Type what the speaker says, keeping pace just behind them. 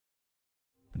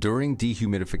During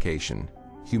dehumidification,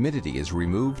 humidity is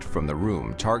removed from the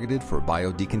room targeted for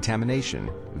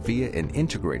biodecontamination via an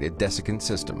integrated desiccant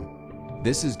system.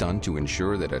 This is done to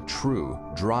ensure that a true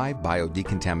dry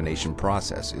biodecontamination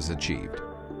process is achieved.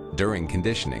 During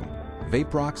conditioning,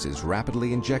 Vaprox is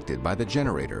rapidly injected by the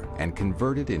generator and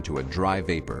converted into a dry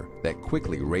vapor that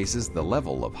quickly raises the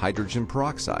level of hydrogen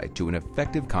peroxide to an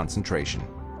effective concentration.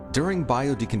 During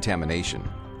biodecontamination,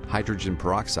 hydrogen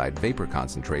peroxide vapor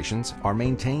concentrations are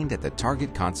maintained at the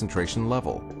target concentration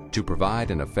level to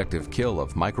provide an effective kill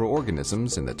of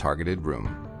microorganisms in the targeted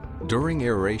room. During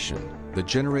aeration, the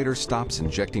generator stops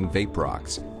injecting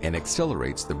Vaprox and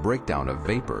accelerates the breakdown of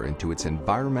vapor into its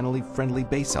environmentally friendly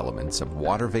base elements of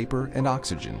water vapor and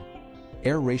oxygen.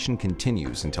 Aeration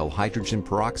continues until hydrogen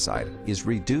peroxide is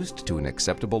reduced to an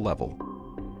acceptable level.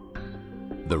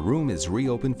 The room is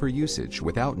reopened for usage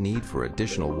without need for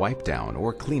additional wipe down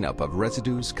or cleanup of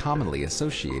residues commonly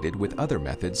associated with other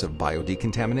methods of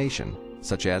biodecontamination,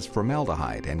 such as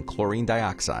formaldehyde and chlorine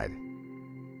dioxide.